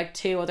allowed like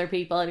 2 other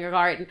people in your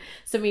garden.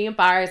 So me and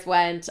Bars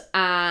went,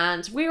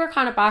 and we were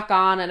kind of back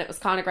on, and it was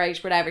kind of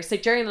great, whatever. So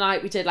during the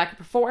night we did like a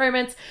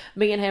performance.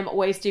 Me and him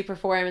always do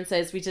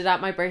performances. We did that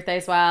at my birthday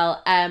as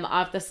well,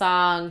 of the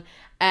song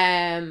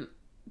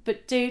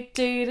but do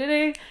do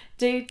do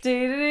do do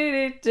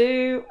do do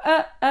do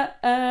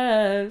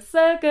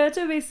so good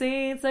to be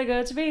seen, so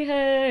good to be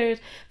heard.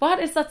 What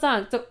is that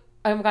song?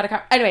 Oh my god, I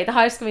can't. Anyway, the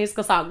High School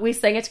Musical song. We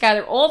sing it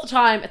together all the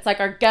time. It's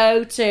like our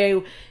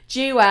go-to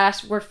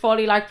duet. We're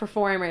fully like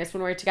performers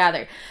when we're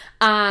together.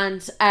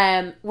 And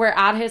we're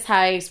at his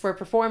house, we're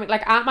performing,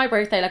 like, at my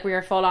birthday, like, we were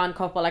a full-on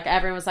couple. Like,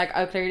 everyone was like,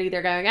 oh, clearly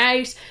they're going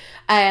out.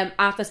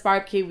 At this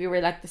barbecue we were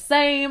like the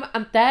same,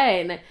 and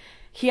then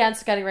he ends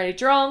up getting really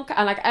drunk,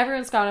 and like,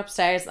 everyone's gone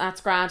upstairs, and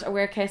that's grand, and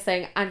we're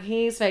kissing, and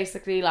he's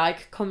basically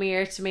like, come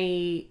here to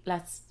me,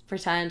 let's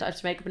pretend I have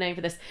to make up a name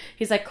for this.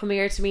 He's like, come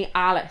here to me,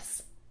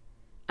 Alice.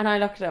 And I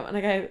looked at him and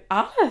I go,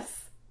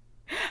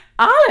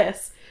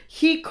 Alice?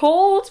 He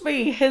called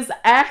me his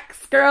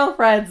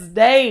ex-girlfriend's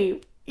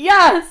name.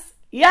 Yes,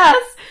 his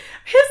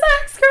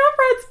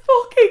ex-girlfriend's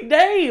fucking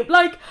name.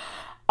 Like,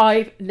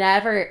 I've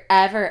never,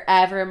 ever,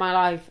 ever in my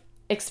life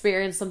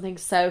experienced something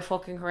so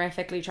fucking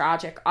horrifically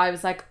tragic. I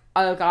was like,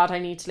 oh god, I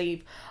need to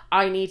leave.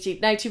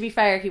 Now, to be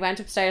fair, he went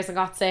upstairs and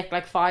got sick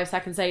like 5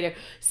 seconds later.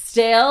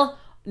 Still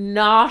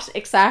not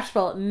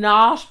acceptable.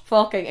 Not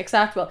fucking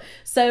acceptable.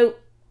 So,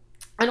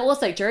 and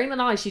also during the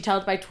night she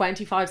told about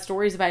 25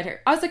 stories about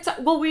her. I was like,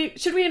 well,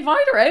 should we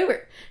invite her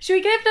over? Should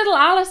we give little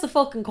Alice a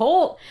fucking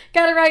call?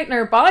 Get her out in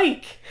her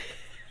bike.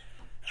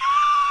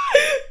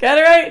 Get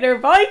her out in her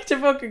bike to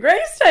fucking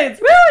Greystones,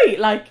 will we?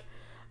 Like,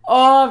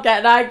 oh, I'm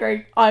getting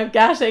angry. I'm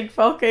getting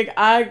fucking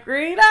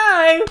angry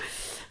now.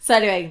 So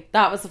anyway,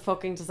 that was a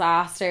fucking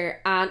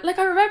disaster. And like,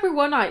 I remember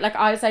one night, like,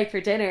 I was out for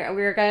dinner, and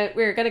we were going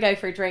to go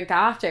for a drink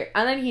after,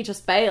 and then he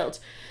just bailed.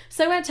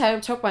 So I went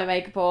home, took my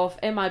makeup off,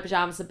 in my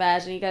pyjamas in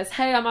bed, and he goes,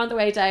 hey, I'm on the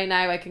way down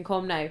now, I can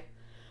come now.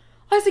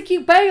 I was like,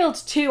 you bailed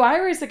 2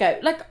 hours ago.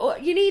 Like,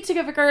 you need to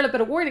give a girl a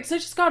bit of warning. So I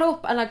just got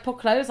up and like put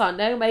clothes on,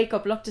 no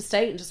makeup, looked a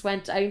state, and just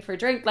went down for a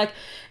drink. Like,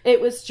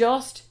 it was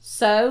just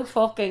so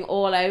fucking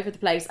all over the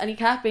place. And he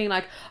kept being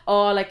like,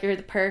 oh, like, you're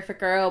the perfect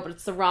girl, but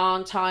it's the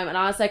wrong time. And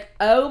I was like,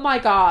 oh my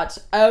god,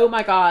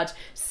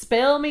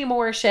 spill me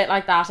more shit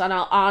like that, and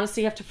I'll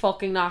honestly have to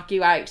fucking knock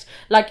you out.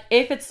 Like,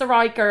 if it's the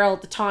right girl,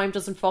 the time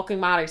doesn't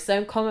fucking matter. So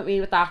don't come at me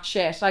with that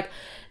shit. Like,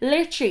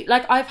 literally,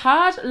 like, I've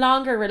had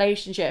longer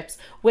relationships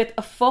with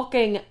a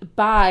fucking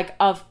bag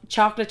of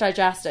chocolate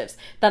digestives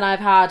than I've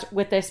had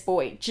with this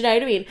boy. Do you know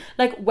what I mean?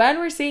 Like, when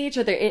we're seeing each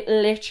other, it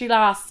literally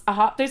lasts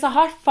there's a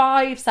hot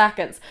 5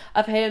 seconds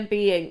of him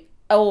being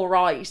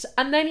alright,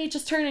 and then he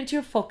just turned into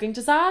a fucking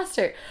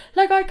disaster.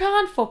 Like, I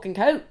can't fucking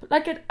cope.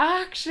 Like, it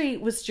actually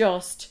was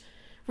just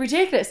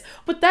ridiculous.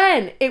 But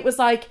then it was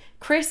like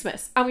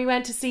Christmas and we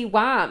went to see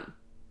Wham.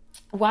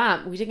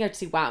 We didn't go to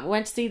see Wham. We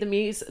went to see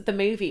the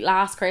movie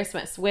Last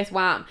Christmas with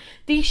Wham.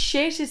 The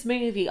shittest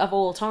movie of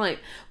all time.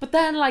 But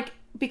then, like,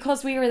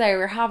 because we were there,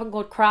 we were having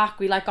good crack,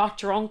 we like got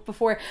drunk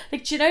before,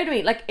 like, do you know what I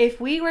mean? Like,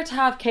 if we were to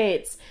have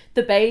kids,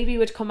 the baby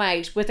would come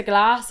out with a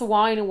glass of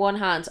wine in one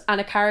hand and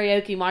a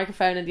karaoke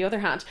microphone in the other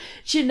hand.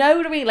 Do you know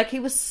what I mean? Like,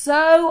 he was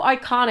so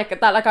iconic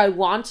that, like, I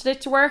wanted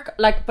it to work,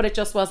 like, but it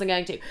just wasn't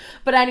going to.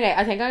 But anyway,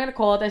 I think I'm going to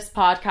call this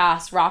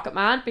podcast Rocket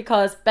Man,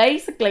 because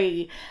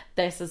basically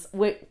this is,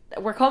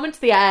 we're coming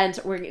to the end.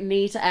 We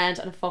need to end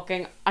on a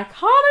fucking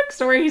iconic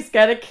story. He's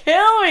gonna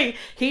kill me.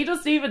 He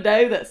doesn't even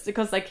know this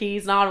because, like,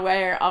 he's not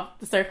aware of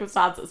the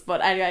circumstances.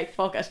 But anyway,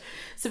 fuck it.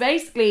 So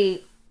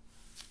basically,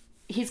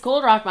 he's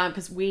called Rockman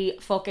because we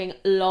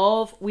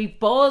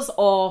buzz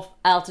off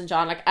Elton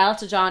John. Like,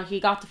 Elton John, he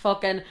got the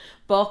fucking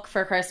book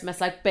for Christmas.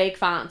 Like, big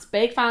fans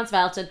of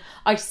Elton.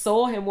 I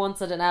saw him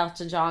once at an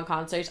Elton John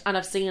concert, and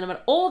I've seen him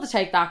at all the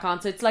Take That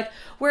concerts. Like,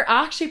 we're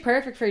actually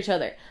perfect for each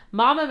other.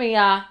 Mamma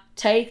Mia,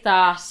 Take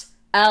That,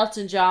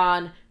 Elton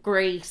John,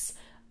 Grease,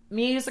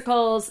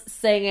 musicals,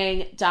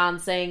 singing,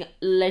 dancing,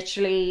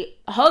 literally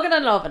hugging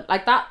and loving.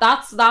 Like,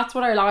 that's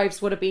what our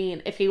lives would have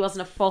been if he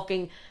wasn't a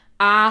fucking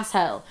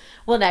asshole.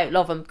 Well, no,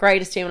 love him,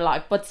 greatest human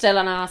alive, but still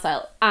an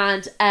asshole.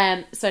 And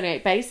so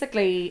anyway,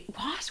 basically,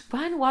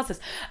 when was this?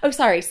 Oh,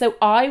 sorry. So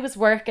I was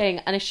working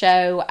on a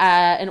show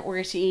in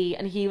RTE,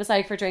 and he was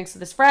out for drinks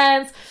with his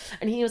friends,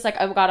 and he was like,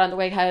 oh my god, on the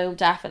way home,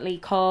 definitely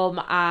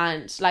come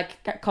and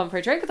like come for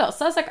a drink with us.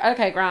 So I was like,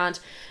 okay, grand.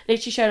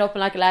 Literally showed up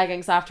in like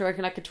leggings after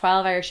working like a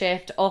 12-hour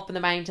shift up in the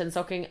mountains,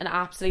 looking an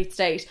absolute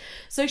state.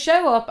 So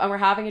show up and we're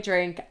having a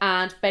drink,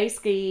 and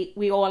basically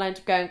we all end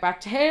up going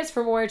back to his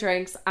for more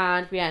drinks,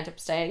 and we end up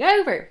staying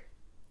over.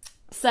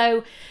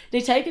 So they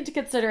take into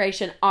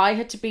consideration I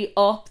had to be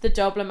up the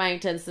Dublin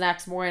mountains the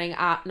next morning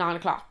at 9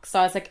 o'clock.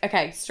 So I was like,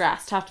 okay,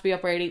 stressed, have to be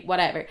up early,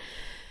 whatever.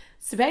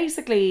 So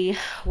basically,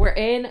 we're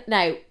in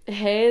now.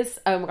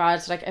 Oh my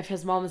god, like, if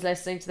his mom is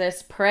listening to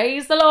this,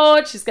 praise the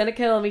Lord, she's gonna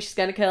kill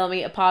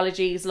me.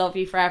 Apologies, love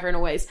you forever and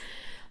always.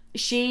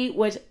 She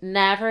would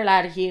never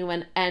let a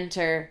human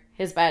enter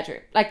his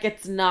bedroom. Like,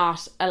 it's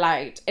not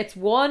allowed. It's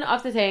one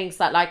of the things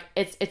that, like,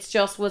 it's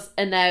just was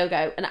a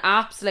no-go, an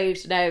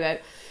absolute no-go.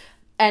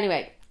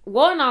 Anyway,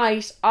 one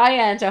night I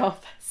end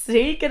up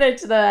sneaking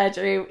into the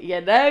bedroom.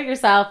 You know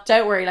yourself,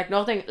 don't worry, like,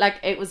 nothing, like,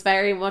 it was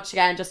very much,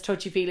 again, just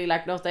touchy-feely,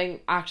 like, nothing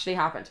actually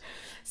happened.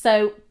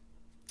 So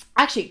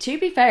actually, to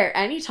be fair,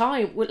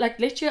 anytime, like,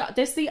 literally,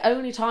 this is the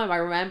only time I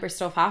remember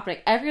stuff happening.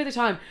 Every other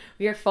time,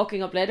 we are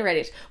fucking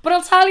obliterated. But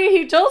I'll tell you,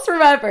 he does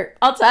remember.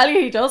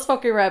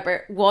 Fucking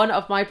remember. One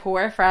of my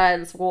poor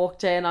friends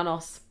walked in on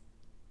us.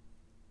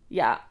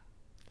 Yeah.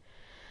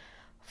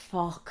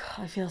 Fuck,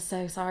 I feel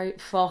so sorry.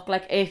 Fuck,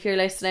 like, if you're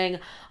listening,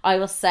 I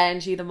will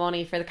send you the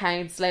money for the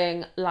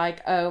counselling. Like,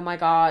 oh my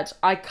god,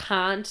 I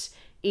can't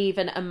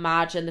even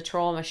imagine the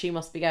trauma she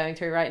must be going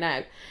through right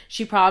now.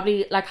 She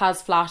probably, like,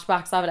 has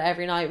flashbacks of it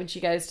every night when she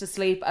goes to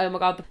sleep. Oh my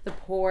god, the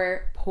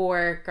poor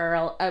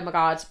girl. Oh my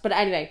god. But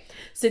anyway,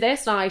 so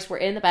this night we're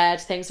in the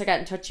bed, things are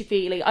getting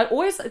touchy-feely.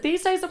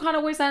 These days I'm kind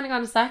of always ending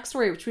on a sex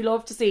story, which we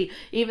love to see,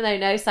 even though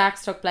no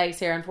sex took place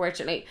here,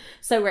 unfortunately.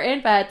 So we're in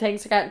bed,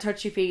 things are getting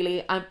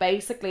touchy-feely, and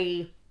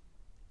basically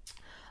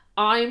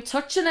I'm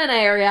touching an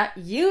area,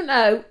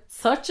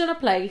 touching a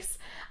place,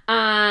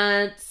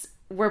 and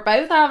we're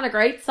both having a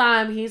great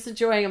time. He's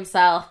enjoying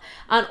himself,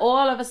 and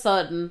all of a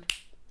sudden,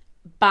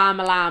 bam,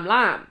 a lam,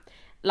 lam.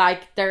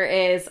 Like, there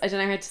is, I don't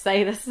know how to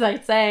say this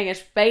without saying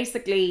it.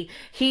 Basically,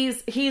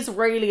 he's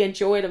really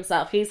enjoyed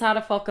himself. He's had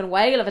a fucking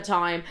whale of a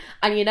time,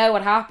 and you know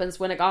what happens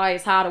when a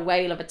guy's had a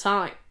whale of a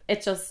time.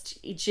 It just,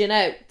 you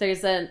know,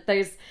 there's an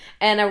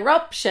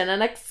eruption,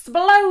 an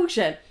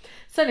explosion.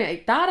 So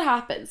anyway, that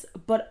happens.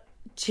 But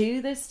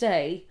to this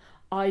day,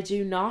 I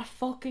do not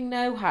fucking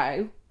know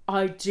how.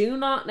 I do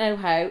not know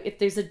how. If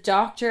there's a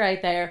doctor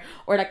out there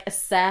or like a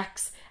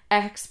sex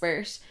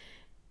expert,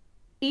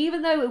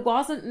 even though it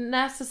wasn't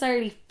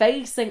necessarily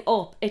facing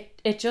up,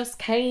 it just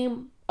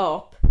came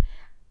up.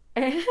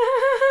 I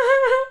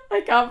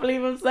can't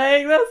believe I'm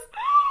saying this.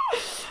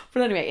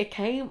 But anyway, it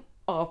came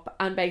up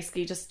and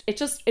basically it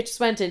just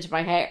went into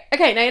my hair.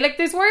 Okay, now, like,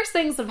 there's worse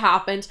things have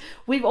happened.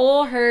 We've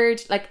all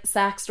heard like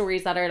sex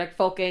stories that are like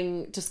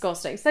fucking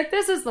disgusting. So, like,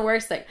 this is the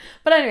worst thing.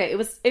 But anyway,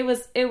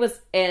 it was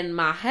in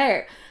my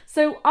hair.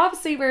 So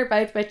obviously we were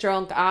both a bit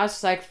drunk. I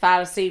just like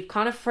fell asleep,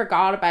 kind of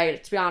forgot about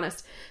it, to be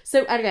honest.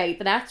 So anyway,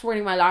 the next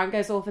morning my alarm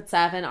goes off at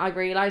 7. I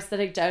realise that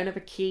I don't have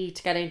a key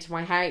to get into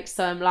my house,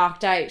 so I'm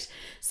locked out.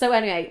 So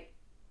anyway,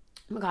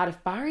 oh my god,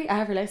 if Barry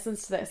ever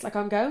listens to this, like,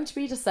 I'm going to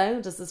be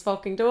disowned as his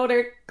fucking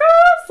daughter.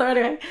 So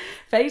anyway,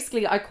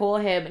 basically I call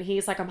him and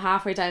he's like, I'm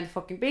halfway down the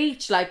fucking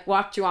beach, like,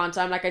 what do you want?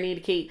 I'm like, I need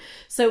a key.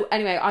 So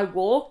anyway, I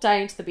walk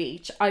down to the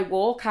beach. I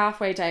walk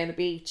halfway down the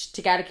beach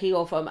to get a key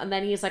off him, and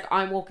then he's like,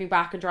 I'm walking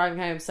back and driving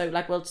home, so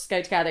like, we'll just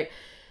go together.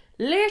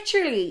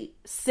 Literally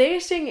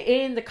sitting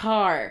in the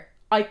car,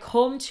 I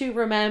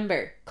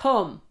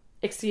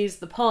excuse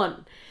the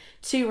pun,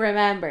 to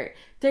remember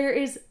there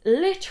is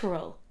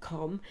literal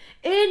cum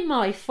in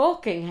my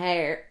fucking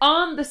hair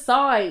on the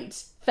side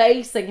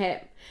facing him.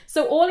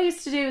 So all he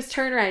used to do is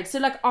turn around. So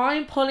like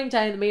I'm pulling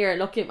down the mirror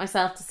looking at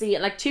myself to see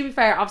it. Like to be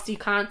fair, obviously you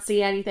can't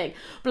see anything,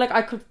 but like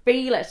I could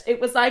feel it. It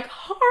was like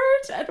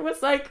hard and it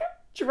was like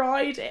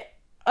dried.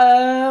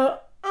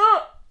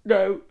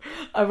 No,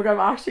 I'm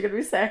actually going to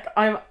be sick.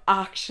 I'm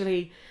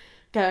actually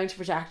going to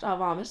projectile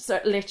vomit. So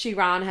literally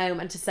ran home,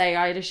 and to say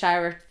I had a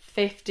shower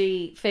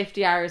 50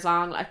 hours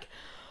long, like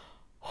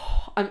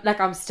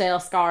I'm still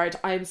scarred.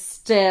 I'm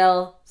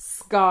still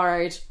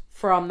scarred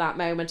from that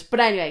moment. But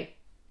anyway,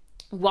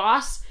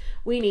 what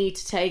we need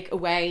to take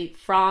away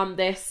from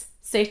this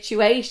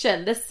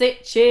situation,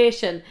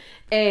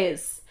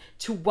 is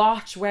to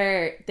watch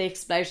where the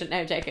explosion. No,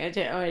 I'm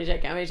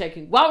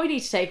joking. What we need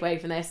to take away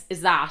from this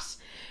is that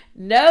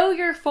know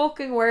your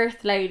fucking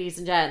worth, ladies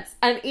and gents.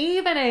 And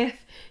even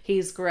if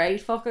he's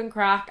great fucking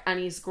crack and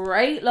he's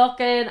great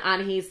looking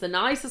and he's the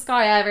nicest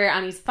guy ever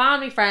and he's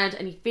family friend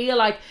and you feel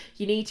like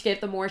you need to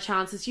give them more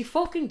chances, you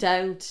fucking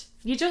don't.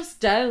 You just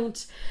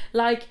don't.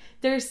 Like,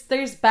 there's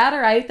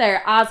better out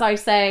there, as I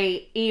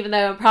say, even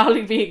though I'm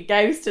probably being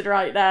ghosted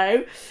right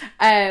now.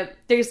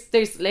 There's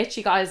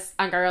literally guys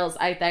and girls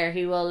out there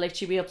who will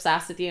literally be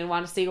obsessed with you and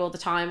want to see you all the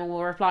time and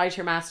will reply to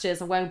your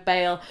messages and won't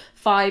bail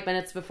 5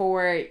 minutes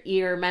before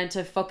you're meant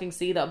to fucking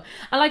see them.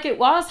 And like, it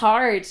was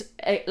hard,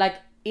 like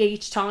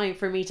each time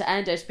for me to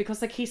end it,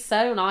 because like he's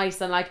so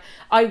nice and like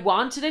I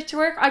wanted it to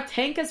work. I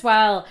think as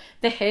well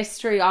the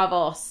history of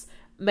us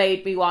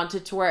made me want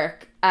it to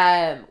work,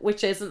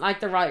 which isn't like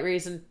the right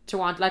reason to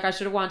want. Like I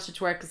should have wanted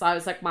to work because I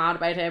was like mad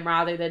about him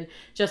rather than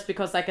just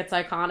because like it's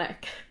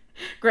iconic.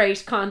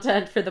 Great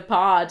content for the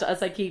pod,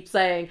 as I keep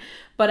saying.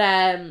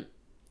 But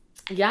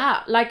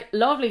yeah, like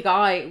lovely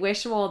guy,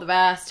 wish him all the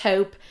best.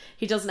 Hope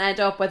he doesn't end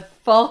up with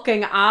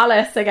fucking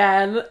Alice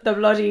again, the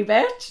bloody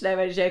bitch. No,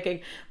 I'm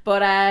joking.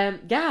 But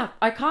yeah,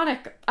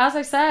 iconic. As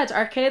I said,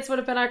 our kids would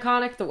have been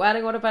iconic, the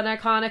wedding would have been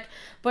iconic,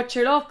 but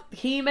sure, look,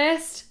 he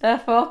missed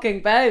the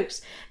fucking boat.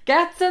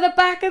 Get to the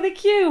back of the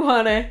queue,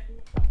 honey.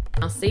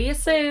 I'll see you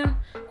soon.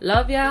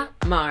 Love ya,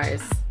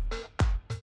 Mars.